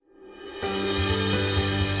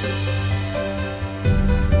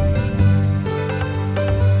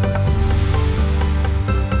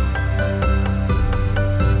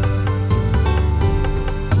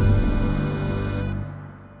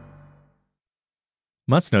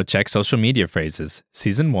Must-know check social media phrases,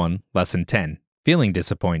 Season 1, Lesson 10, Feeling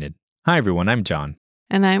Disappointed. Hi everyone, I'm John.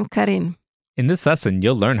 And I'm Karin. In this lesson,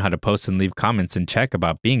 you'll learn how to post and leave comments in check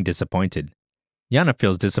about being disappointed. Jana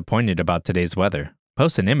feels disappointed about today's weather,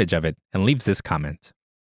 posts an image of it, and leaves this comment.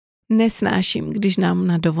 Nesnáším, když nám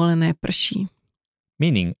na dovolené prší.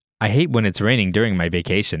 Meaning, I hate when it's raining during my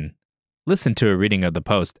vacation. Listen to a reading of the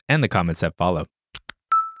post and the comments that follow.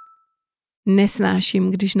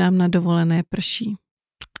 Nesnáším, když nám na dovolené prší.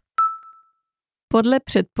 Podle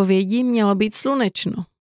předpovědí mělo být slunečno.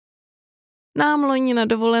 Nám loni na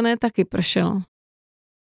dovolené taky pršelo.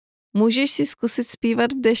 Můžeš si zkusit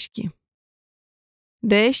zpívat v dešti.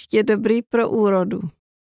 Déšť je dobrý pro úrodu.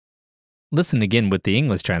 Listen again with the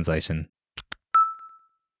English translation.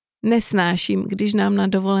 Nesnáším, když nám na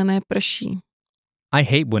dovolené prší. I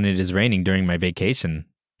hate when it is raining during my vacation.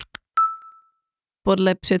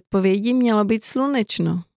 Podle předpovědí mělo být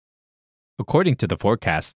slunečno. According to the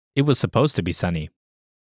forecast, it was supposed to be sunny.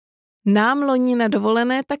 Nám loni na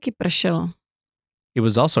dovolené taky pršelo. It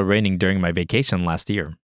was also raining during my vacation last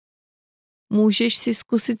year. Můžeš si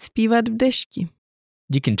zkusit zpívat v dešti.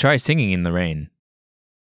 You can try singing in the rain.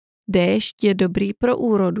 Déšť je dobrý pro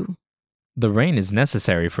úrodu. The rain is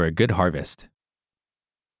necessary for a good harvest.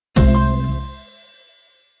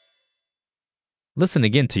 Listen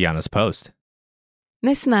again to Jana's post.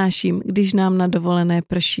 Nesnáším, když nám na dovolené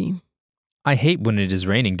prší. I hate when it is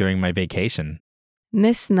raining during my vacation.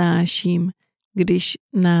 Nesnáším, když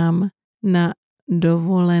nám na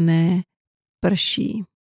dovolené prší.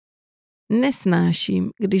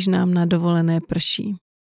 Nesnáším, když nám na dovolené prší.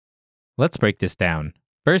 Let's break this down.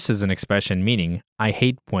 First is an expression meaning, I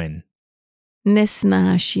hate when.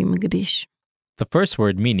 Nesnáším, když. The first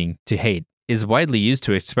word meaning, to hate, is widely used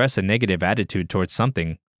to express a negative attitude towards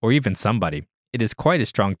something, or even somebody. It is quite a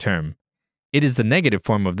strong term. It is the negative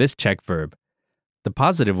form of this check verb. The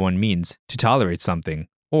positive one means to tolerate something,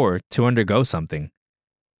 or to undergo something.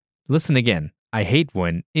 Listen again. I hate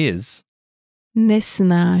when is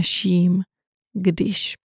Nesnáším,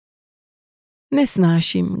 když.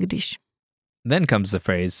 Nesnáším, když. Then comes the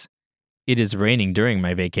phrase, it is raining during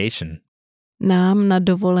my vacation. Nám na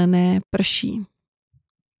dovolené prší.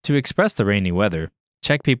 To express the rainy weather,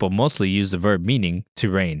 Czech people mostly use the verb meaning to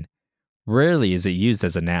rain. Rarely is it used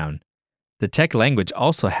as a noun. The Czech language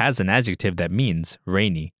also has an adjective that means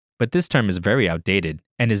rainy, but this term is very outdated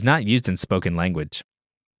and is not used in spoken language.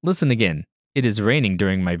 Listen again. It is raining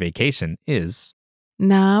during my vacation is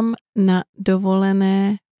Nám na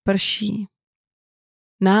dovolené prší.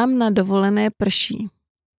 Nám na dovolené prší.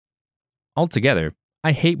 Altogether,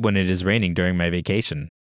 I hate when it is raining during my vacation.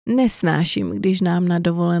 Nesnáším, když nám na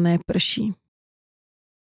dovolené prší.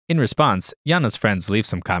 In response, Jana's friends leave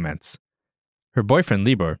some comments. Her boyfriend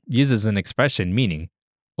Libor uses an expression meaning,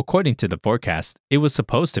 according to the forecast, it was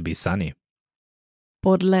supposed to be sunny.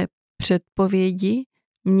 Podle předpovědi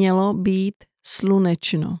mělo být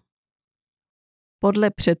slunečno.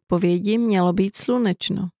 Podle předpovědi mělo být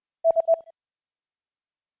slunečno.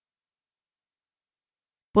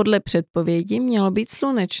 Podle předpovědi mělo být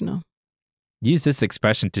slunečno. Use this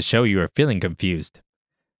expression to show you are feeling confused.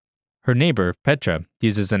 Her neighbor, Petra,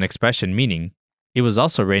 uses an expression meaning, it was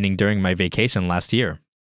also raining during my vacation last year.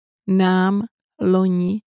 Nám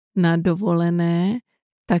loni na dovolené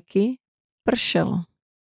taky pršelo.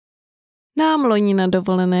 Nám loni na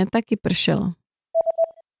dovolené taky pršelo.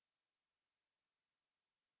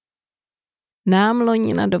 Nám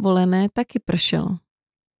loni na dovolené taky pršelo.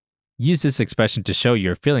 Use this expression to show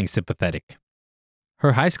you're feeling sympathetic.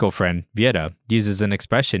 Her high school friend, Vieta, uses an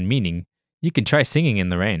expression meaning, you can try singing in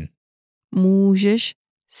the rain. Můžeš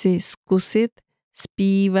si zkusit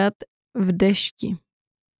zpívat v dešti.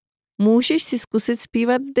 Můžeš si zkusit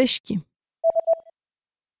zpívat v dešti.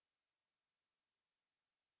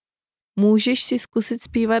 Můžeš si zkusit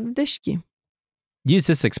zpívat v dešti.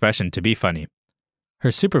 Use this expression to be funny.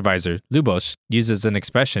 Her supervisor, Lubos, uses an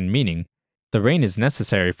expression meaning, the rain is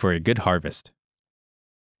necessary for a good harvest.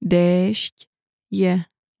 Déšť je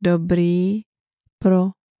dobrý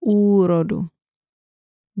pro úrodu.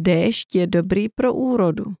 Déšť je dobrý pro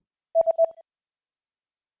úrodu.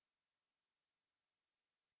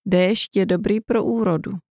 Déšť je dobrý pro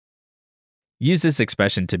úrodu. Use this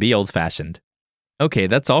expression to be old-fashioned. Okay,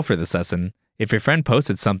 that's all for this lesson. If your friend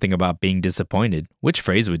posted something about being disappointed, which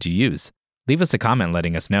phrase would you use? Leave us a comment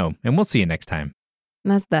letting us know, and we'll see you next time.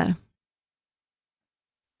 Nazdar.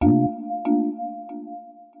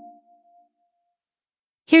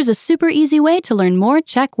 Here's a super easy way to learn more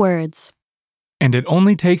Czech words. And it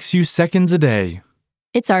only takes you seconds a day.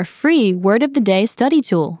 It's our free Word of the Day study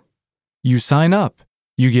tool. You sign up.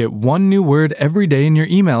 You get one new word every day in your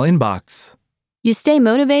email inbox. You stay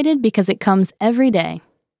motivated because it comes every day.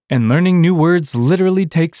 And learning new words literally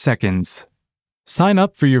takes seconds. Sign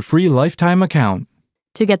up for your free lifetime account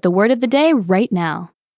To get the word of the day right now.